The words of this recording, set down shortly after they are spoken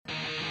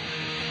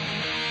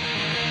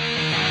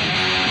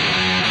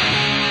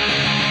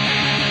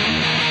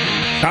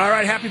All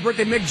right, happy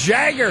birthday, Mick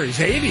Jagger. He's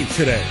 80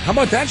 today. How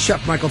about that,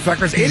 Chef Michael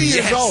Feker? He's 80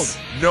 years old.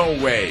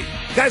 No way.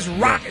 Guy's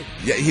rocking.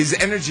 Yeah, his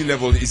energy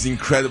level is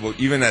incredible,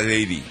 even at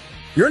 80.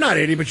 You're not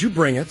 80, but you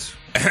bring it.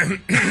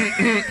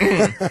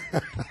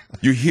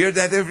 You hear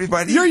that,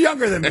 everybody? You're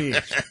younger than me.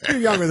 You're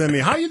younger than me.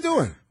 How you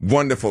doing?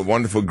 Wonderful,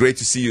 wonderful. Great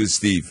to see you,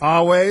 Steve.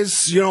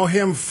 Always. You know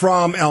him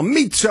from El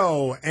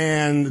Mito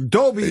and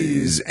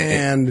Dobies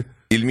and...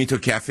 Il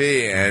Mito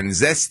Cafe and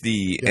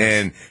Zesty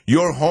and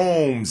your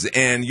homes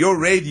and your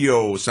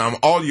radio. So I'm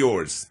all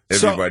yours,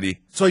 everybody.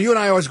 So you and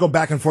I always go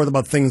back and forth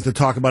about things to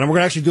talk about. And we're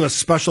going to actually do a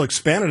special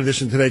expanded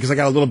edition today because I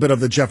got a little bit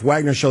of the Jeff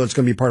Wagner show that's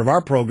going to be part of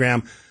our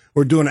program.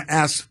 We're doing an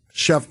Ask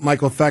Chef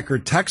Michael Feker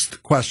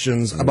text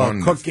questions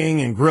about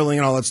cooking and grilling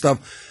and all that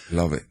stuff.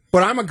 Love it.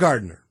 But I'm a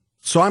gardener.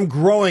 So I'm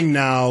growing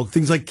now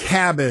things like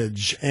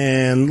cabbage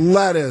and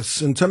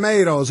lettuce and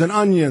tomatoes and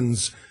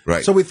onions.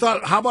 Right. So we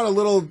thought, how about a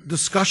little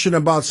discussion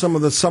about some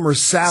of the summer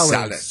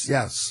salads?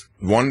 Yes.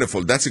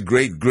 Wonderful. That's a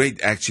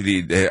great,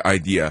 actually,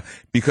 idea.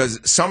 Because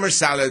summer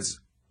salads,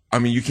 I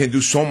mean, you can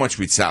do so much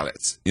with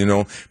salads, you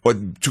know.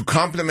 But to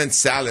complement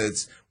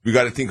salads, we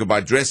got to think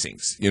about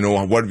dressings. You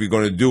know, what are we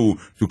going to do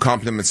to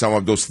complement some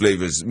of those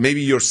flavors?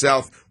 Maybe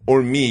yourself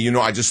or me, you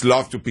know, I just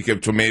love to pick a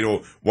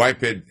tomato,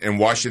 wipe it, and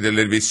wash it a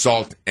little bit,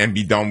 salt, and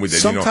be done with it.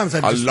 Sometimes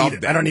you know? I just love eat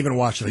it. That. I don't even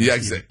wash it. Yeah,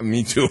 exactly.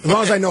 Me too. As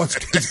long as I know it's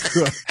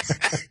good.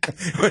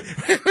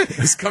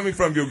 It's coming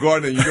from your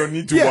garden. You don't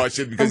need to wash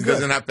it because it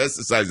doesn't have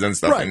pesticides and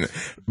stuff in it.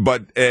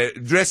 But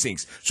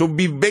dressings. So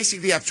we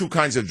basically have two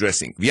kinds of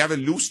dressing. We have a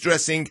loose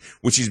dressing,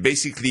 which is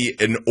basically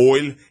an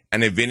oil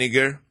and a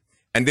vinegar.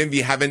 And then we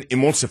have an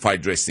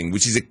emulsified dressing,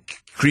 which is a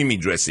creamy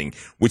dressing,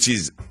 which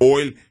is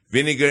oil,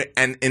 vinegar,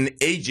 and an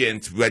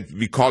agent, what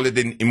we call it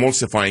an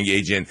emulsifying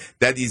agent,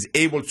 that is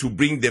able to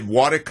bring the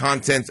water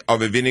content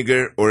of a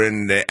vinegar or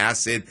an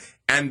acid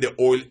and the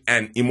oil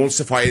and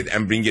emulsify it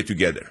and bring it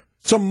together.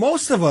 So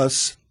most of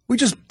us, we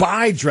just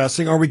buy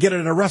dressing or we get it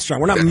in a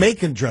restaurant. We're not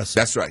making dressing.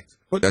 That's right.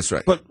 That's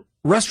right. But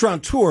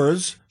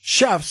restaurateurs,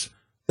 chefs,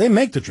 they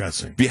make the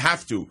dressing. We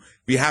have to.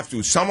 We have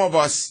to. Some of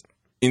us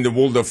in the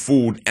world of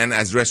food and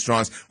as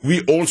restaurants,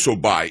 we also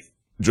buy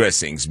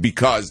dressings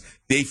because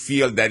they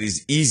feel that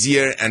is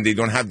easier and they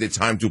don't have the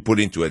time to put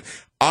into it.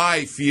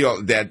 I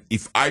feel that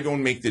if I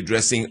don't make the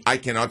dressing, I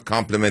cannot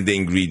complement the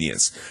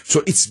ingredients.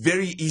 So it's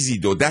very easy,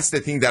 though. That's the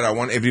thing that I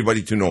want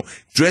everybody to know.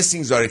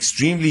 Dressings are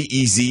extremely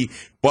easy,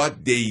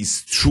 but they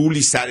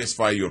truly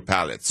satisfy your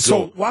palate.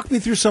 So walk me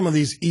through some of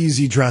these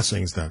easy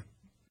dressings then.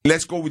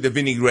 Let's go with the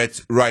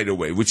vinaigrette right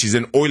away, which is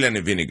an oil and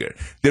a vinegar.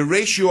 The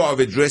ratio of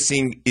a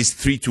dressing is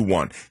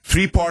 3-to-1.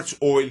 3 parts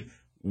oil,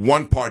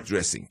 1 part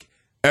dressing.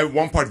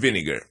 1 part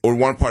vinegar or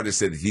 1 part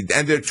acidity.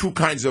 And there are 2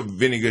 kinds of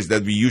vinegars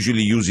that we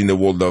usually use in the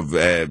world of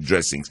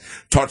dressings.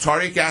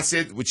 Tartaric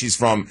acid, which is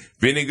from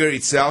vinegar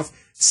itself.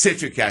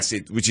 Citric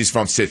acid, which is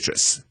from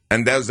citrus.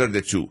 And those are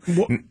the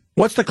 2.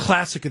 What's the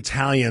classic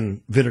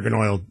Italian vinegar and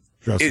oil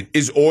dressing? It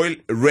is oil,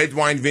 red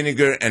wine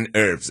vinegar, and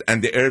herbs.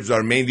 And the herbs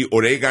are mainly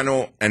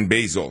oregano and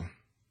basil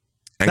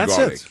and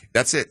garlic.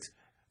 That's it.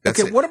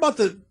 What about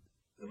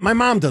my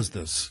mom does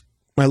this.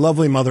 My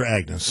lovely mother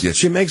Agnes. Yes.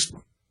 She makes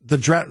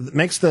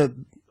the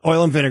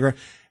oil and vinegar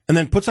and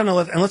then puts on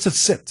and lets it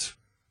sit.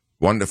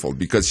 Wonderful,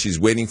 because she's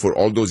waiting for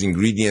all those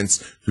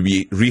ingredients to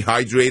be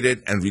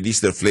rehydrated and release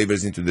their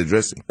flavors into the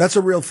dressing. That's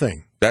a real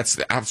thing.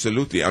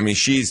 Absolutely. I mean,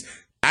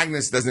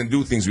 Agnes doesn't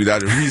do things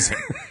without a reason.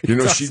 You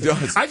know, she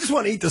does. I just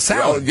want to eat the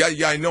salad. Well,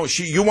 yeah, I know.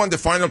 You want the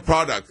final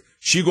product.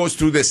 She goes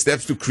through the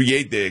steps to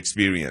create the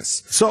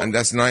experience. And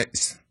that's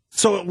nice.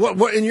 So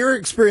what in your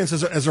experience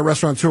as a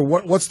restaurateur,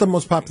 what's the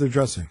most popular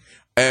dressing?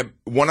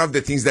 One of the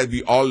things that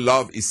we all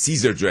love is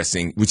Caesar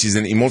dressing, which is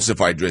an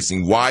emulsified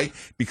dressing. Why?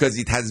 Because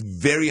it is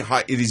very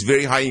high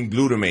in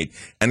glutamate.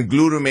 And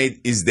glutamate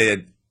is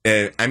the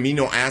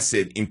amino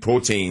acid in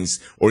proteins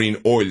or in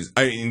oils,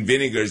 in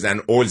vinegars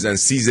and oils and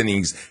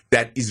seasonings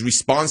that is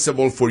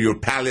responsible for your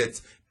palate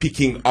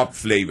picking up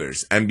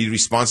flavors and be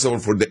responsible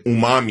for the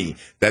umami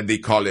that they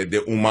call it, the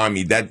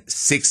umami, that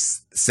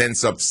 6th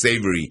sense of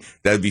savory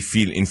that we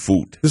feel in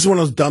food. This is one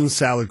of those dumb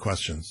salad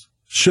questions.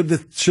 Should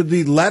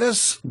the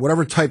lettuce,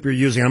 whatever type you're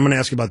using, I'm going to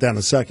ask you about that in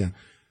a second,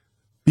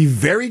 be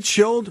very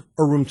chilled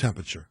or room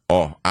temperature?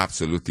 Oh,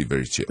 absolutely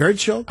very chilled. Very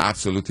chilled?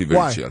 Absolutely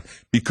very chilled.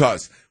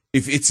 Because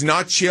if it's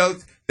not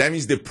chilled, that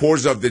means the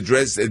pores of the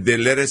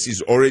lettuce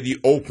is already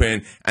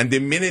open, and the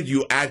minute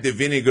you add the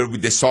vinegar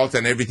with the salt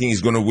and everything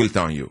is going to wilt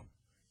on you.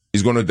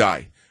 It's going to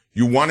die.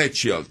 You want it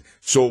chilled.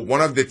 So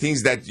one of the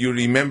things that you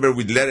remember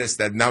with lettuce,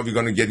 that now we're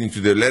going to get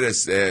into the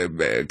lettuce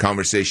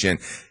conversation,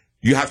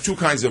 you have 2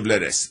 kinds of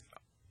lettuce.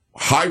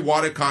 High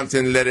water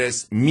content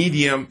lettuce,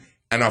 medium,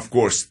 and of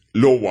course,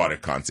 low water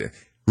content.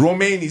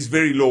 Romaine is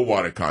very low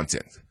water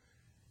content.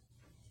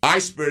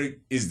 Iceberg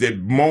is the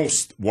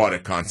most water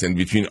content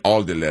between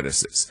all the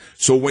lettuces.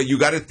 So when you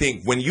got to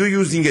think, when you're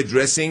using a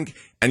dressing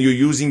and you're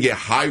using a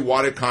high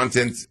water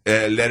content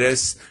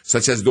lettuce,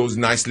 such as those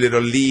nice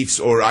little leaves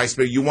or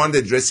iceberg, you want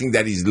a dressing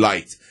that is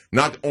light,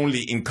 not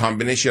only in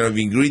combination of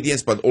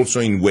ingredients, but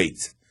also in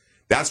weight.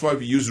 That's why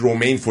we use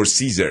romaine for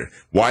Caesar.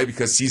 Why?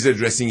 Because Caesar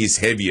dressing is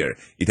heavier.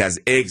 It has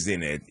eggs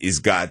in it. It's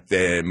got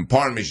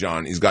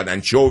Parmesan. It's got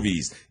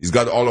anchovies. It's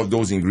got all of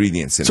those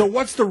ingredients in it. So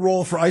what's the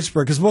role for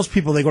iceberg? Because most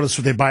people, they go to the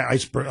store, they buy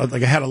iceberg,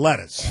 like a head of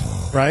lettuce,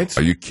 right?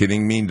 Are you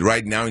kidding me?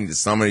 Right now in the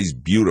summer, it's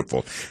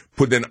beautiful.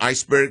 Put an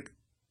iceberg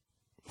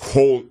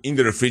whole in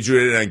the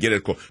refrigerator and get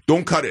it cold.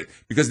 Don't cut it,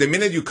 because the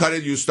minute you cut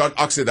it, you start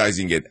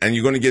oxidizing it, and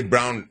you're going to get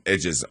brown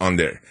edges on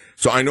there.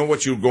 So I know where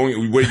you're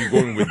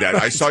going with that.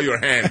 I saw your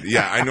hand.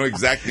 Yeah, I know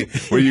exactly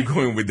where you're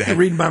going with that.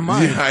 Read my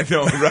mind. Yeah, I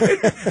know,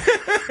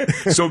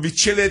 right? So we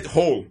chill it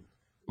whole,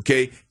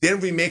 okay? Then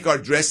we make our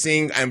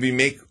dressing, and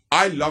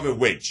I love a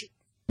wedge.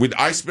 With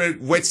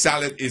iceberg, wedge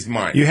salad is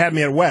mine. You had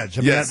me at wedge.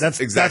 I mean, yes, that's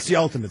exactly. That's the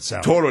ultimate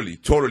salad.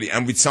 Totally.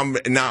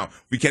 And now,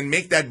 we can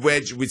make that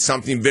wedge with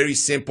something very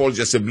simple,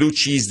 just a blue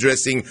cheese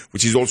dressing,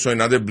 which is also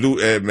another blue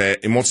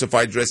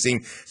emulsified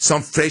dressing,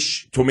 some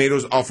fresh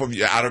tomatoes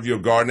out of your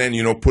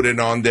garden, put it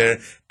on there,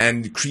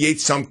 and create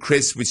some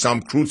crisp with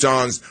some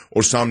croutons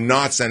or some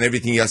nuts and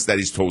everything else that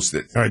is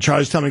toasted. All right,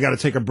 Charlie's telling me we got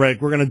to take a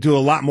break. We're going to do a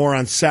lot more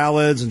on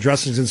salads and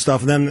dressings and stuff.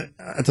 And then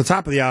at the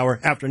top of the hour,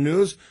 after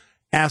news,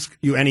 ask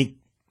you any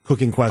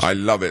cooking question. I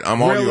love it.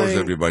 I'm all yours,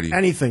 everybody.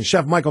 Anything.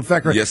 Chef Michael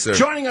Feker. Yes, sir.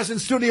 Joining us in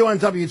studio on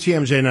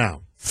WTMJ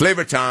now.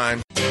 Flavor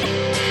time.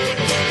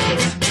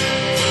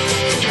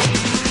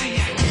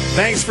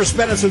 Thanks for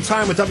spending some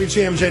time with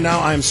WTMJ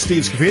now. I'm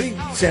Steve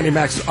Scafidi. Sandy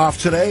Max is off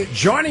today.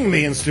 Joining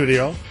me in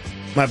studio,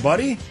 my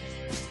buddy,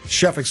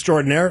 chef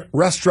extraordinaire,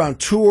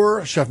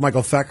 restaurateur, Chef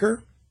Michael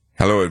Feker.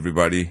 Hello,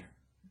 everybody.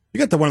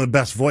 You got one of the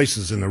best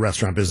voices in the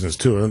restaurant business,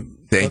 too.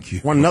 Thank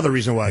you. Another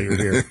reason why you're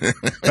here.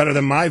 Better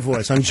than my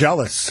voice. I'm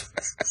jealous.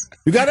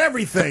 You got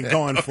everything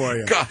going for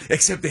you. God,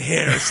 except the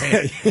hair,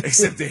 Sam.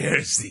 Except the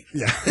hair, Steve.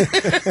 Yeah.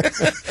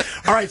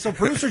 All right, so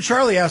producer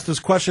Charlie asked this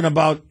question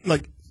about,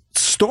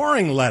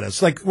 storing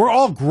lettuce. We're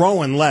all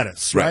growing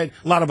lettuce, right?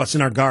 A lot of us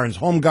in our gardens,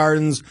 home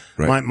gardens.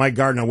 Right. My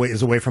garden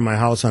is away from my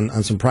house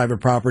on some private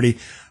property.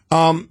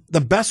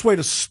 The best way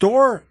to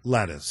store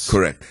lettuce.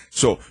 Correct.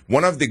 So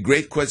one of the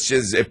great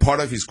questions, a part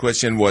of his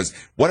question was,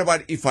 what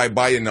about if I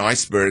buy an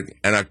iceberg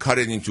and I cut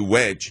it into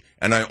wedge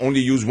and I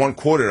only use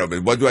 1/4 of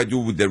it? What do I do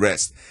with the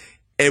rest?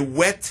 A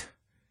wet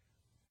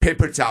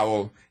paper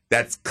towel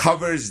that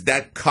covers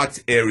that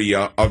cut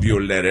area of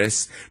your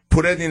lettuce,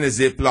 put it in a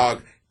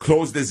Ziploc,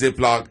 close the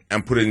Ziploc,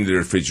 and put it in the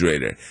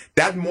refrigerator.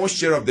 That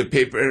moisture of the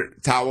paper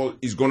towel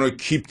is going to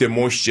keep the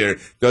moisture,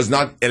 does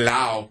not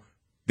allow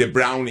the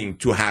browning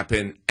to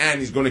happen,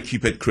 and is going to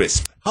keep it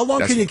crisp. How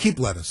long can you keep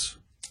lettuce?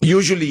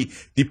 Usually,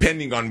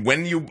 depending on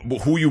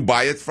who you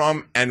buy it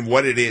from and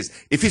what it is.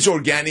 If it's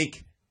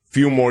organic,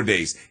 few more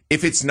days.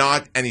 If it's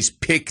not, and it's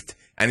picked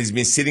and it's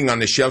been sitting on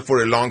the shelf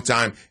for a long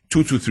time,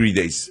 2 to 3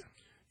 days.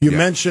 You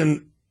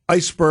mentioned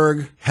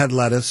iceberg head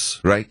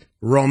lettuce, right?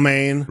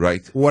 Romaine,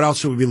 right? What else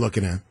should we be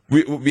looking at?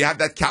 We have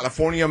that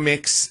California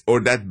mix or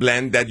that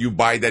blend that you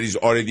buy that is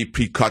already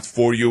pre-cut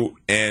for you,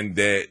 and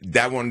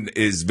that one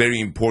is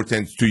very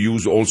important to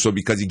use also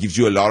because it gives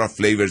you a lot of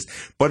flavors.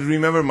 But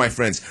remember, my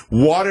friends,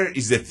 water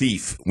is a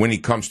thief when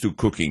it comes to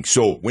cooking.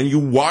 So when you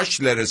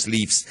wash lettuce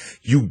leaves,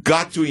 you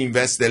got to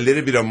invest a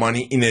little bit of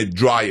money in a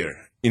dryer.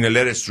 In a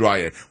lettuce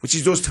dryer, which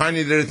is those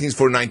tiny little things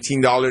for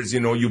 $19,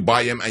 you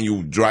buy them and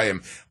you dry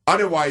them.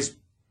 Otherwise,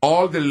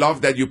 all the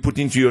love that you put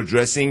into your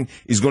dressing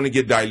is going to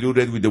get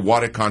diluted with the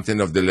water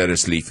content of the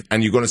lettuce leaf.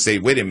 And you're going to say,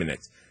 wait a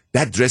minute,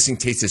 that dressing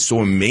tasted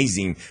so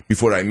amazing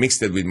before I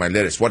mixed it with my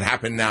lettuce. What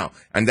happened now?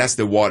 And that's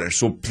the water.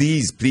 So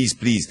please, please,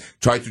 please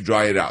try to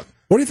dry it out.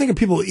 What do you think of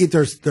people who eat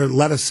their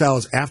lettuce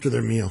salads after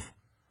their meal?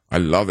 I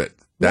love it.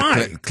 That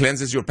Why?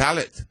 Cleanses your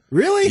palate.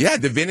 Really? Yeah,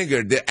 the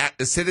vinegar, the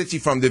acidity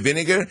from the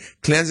vinegar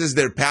cleanses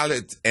their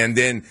palate and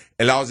then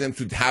allows them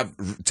to have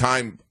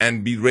time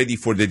and be ready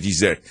for the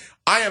dessert.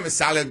 I am a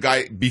salad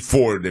guy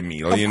before the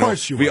meal. Of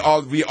course you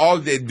are. We all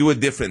do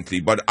it differently,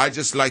 but I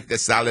just like the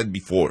salad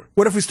before.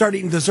 What if we start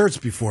eating desserts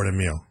before the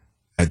meal?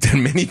 There are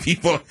many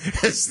people,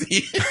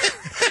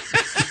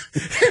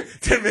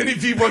 there are many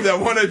people that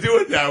want to do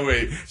it that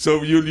way.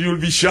 So you'll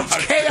be shocked.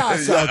 It's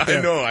chaos out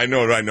there. I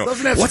know.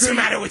 What's the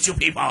matter with you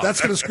people?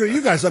 That's going to screw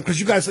you guys up because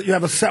you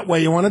have a set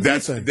way you want to do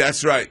things.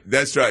 That's right.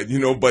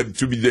 But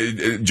to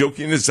be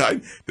joking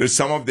aside, there's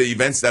some of the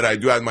events that I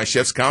do at my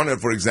chef's counter,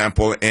 for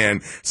example,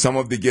 and some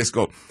of the guests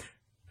go,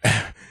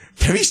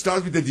 can we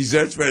start with the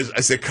desserts first?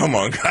 I said, come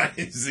on,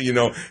 guys.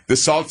 The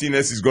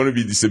saltiness is going to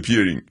be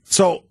disappearing.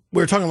 So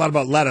we're talking a lot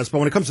about lettuce, but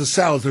when it comes to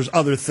salads, there's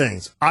other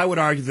things. I would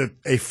argue that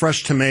a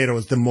fresh tomato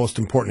is the most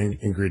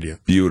important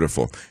ingredient.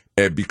 Beautiful.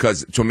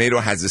 Because tomato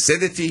has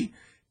acidity,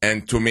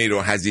 and tomato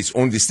has its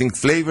own distinct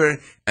flavor,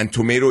 and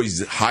tomato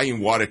is high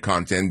in water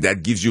content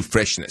that gives you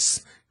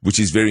freshness, which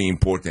is very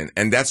important.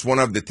 And that's one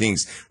of the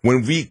things.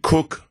 When we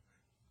cook,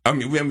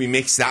 when we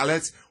make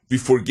salads, we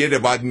forget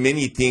about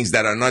many things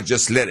that are not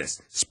just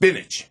lettuce.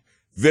 Spinach,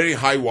 very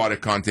high water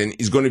content,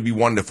 is going to be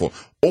wonderful.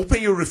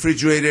 Open your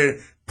refrigerator,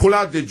 pull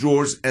out the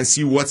drawers and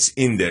see what's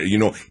in there.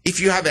 If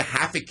you have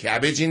half a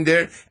cabbage in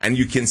there and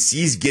you can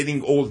see it's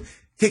getting old,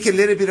 take a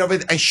little bit of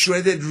it and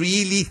shred it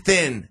really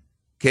thin,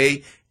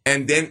 okay?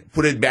 and then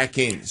put it back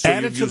in. So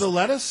add it to the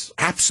lettuce?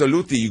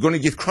 Absolutely. You're going to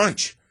get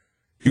crunch.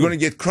 You're going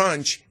to get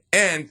crunch,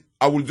 and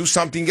I will do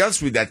something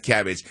else with that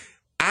cabbage.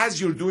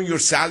 As you're doing your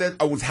salad,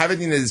 I would have it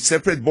in a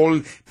separate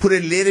bowl, put a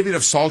little bit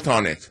of salt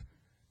on it,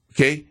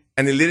 okay,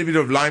 and a little bit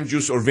of lime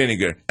juice or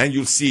vinegar, and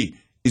you'll see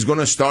it's going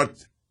to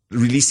start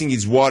releasing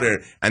its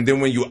water, and then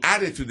when you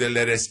add it to the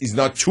lettuce, it's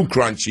not too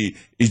crunchy,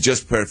 it's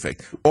just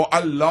perfect. Oh, I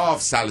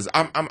love salads.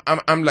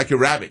 I'm like a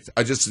rabbit.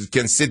 I just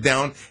can sit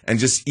down and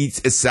just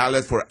eat a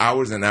salad for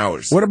hours and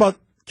hours. What about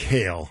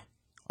kale?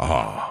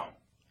 Oh,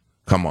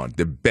 come on,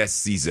 the best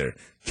Caesar.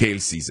 Kale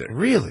Caesar.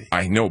 Really?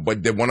 I know,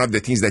 but one of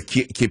the things that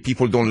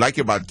people don't like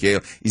about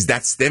kale is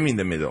that stem in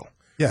the middle.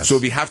 Yes. So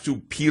we have to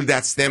peel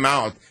that stem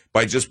out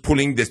by just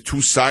pulling the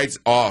two sides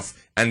off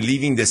and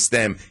leaving the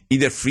stem,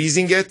 either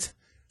freezing it.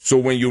 So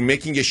when you're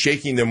making a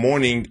shake in the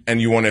morning and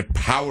you want a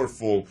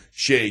powerful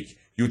shake,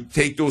 you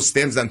take those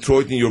stems and throw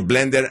it in your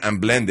blender and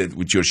blend it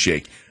with your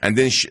shake. And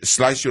then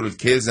slice your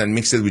kales and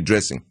mix it with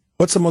dressing.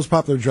 What's the most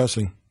popular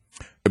dressing?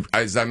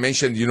 As I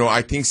mentioned,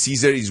 I think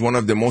Caesar is one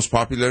of the most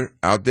popular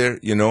out there,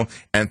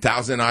 and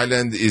Thousand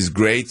Island is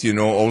great,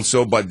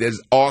 also, but they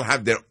all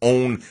have their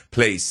own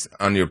place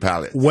on your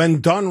palate.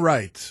 When done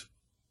right,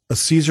 a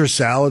Caesar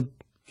salad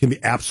can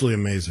be absolutely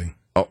amazing.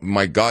 Oh,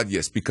 my God,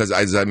 yes, because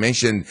as I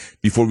mentioned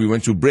before we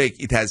went to break,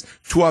 it has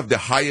two of the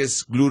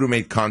highest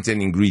glutamate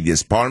content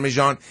ingredients,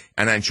 Parmesan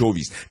and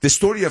anchovies. The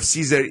story of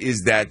Caesar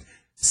is that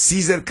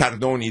Cesar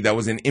Cardoni, that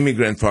was an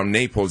immigrant from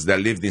Naples that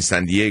lived in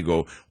San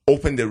Diego,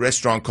 opened a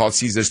restaurant called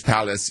Caesar's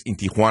Palace in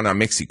Tijuana,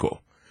 Mexico.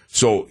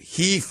 So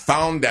he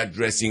found that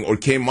dressing or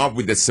came up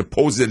with it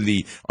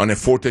supposedly on a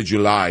 4th of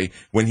July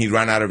when he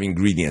ran out of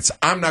ingredients.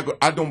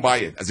 I don't buy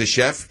it. As a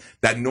chef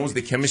that knows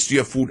the chemistry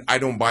of food, I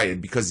don't buy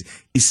it because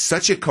it's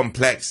such a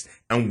complex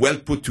and well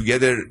put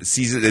together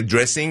Caesar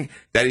dressing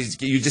that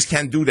you just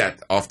can't do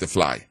that off the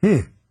fly.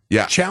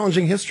 Yeah.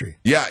 Challenging history.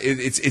 Yeah,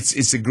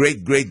 it's a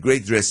great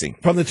dressing.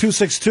 From the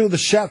 262,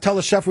 tell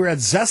the chef we were at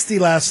Zesty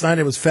last night.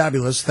 It was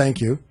fabulous.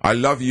 Thank you. I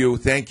love you.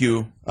 Thank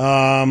you.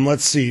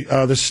 Let's see.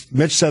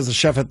 Mitch says the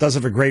chef does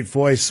have a great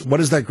voice.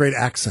 What is that great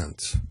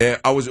accent?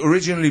 I was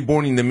originally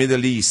born in the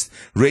Middle East,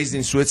 raised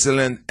in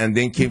Switzerland, and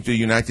then came to the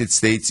United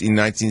States in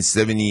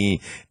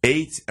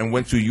 1978 and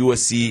went to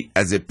USC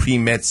as a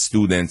pre-med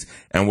student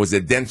and was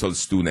a dental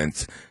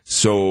student.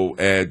 So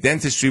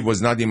dentistry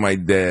was not in my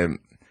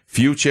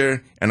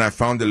future, and I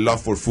found a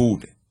love for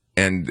food.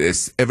 And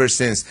ever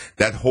since,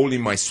 that hole in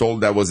my soul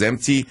that was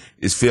empty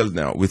is filled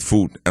now with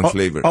food and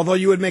flavor. Although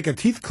you would make a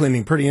teeth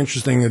cleaning pretty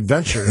interesting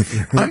adventure.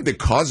 I'm the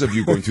cause of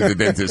you going to the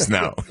dentist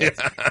now.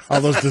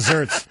 All those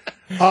desserts.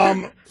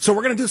 So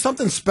we're going to do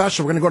something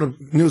special. We're going to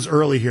go to news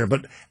early here.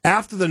 But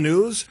after the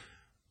news,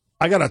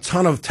 I got a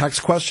ton of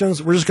text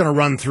questions. We're just going to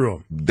run through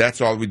them.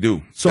 That's all we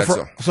do. So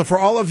for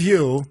all of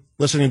you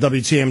listening to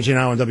WTMJ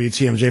now and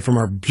WTMJ from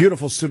our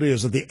beautiful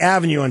studios at the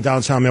Avenue in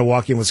downtown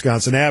Milwaukee,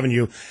 Wisconsin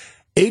Avenue,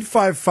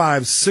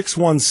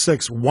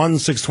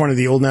 855-616-1620,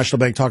 the Old National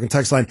Bank talking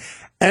text line.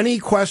 Any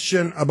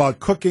question about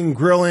cooking,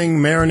 grilling,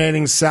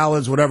 marinating,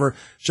 salads, whatever,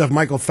 Chef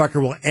Michael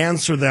Feker will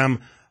answer them.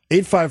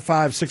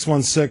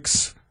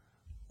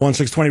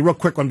 855-616-1620. Real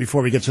quick one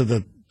before we get to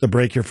the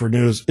break here for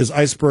news. Is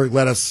iceberg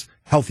lettuce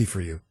healthy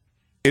for you?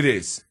 It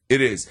is.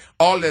 It is.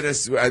 All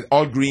lettuce,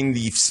 all green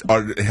leaves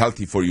are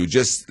healthy for you,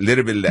 just a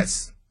little bit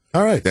less.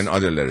 All right. Than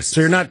other lettuces.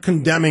 So you're not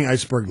condemning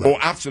iceberg lettuce? Oh,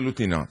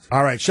 absolutely not.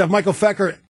 All right. Chef Michael Feker,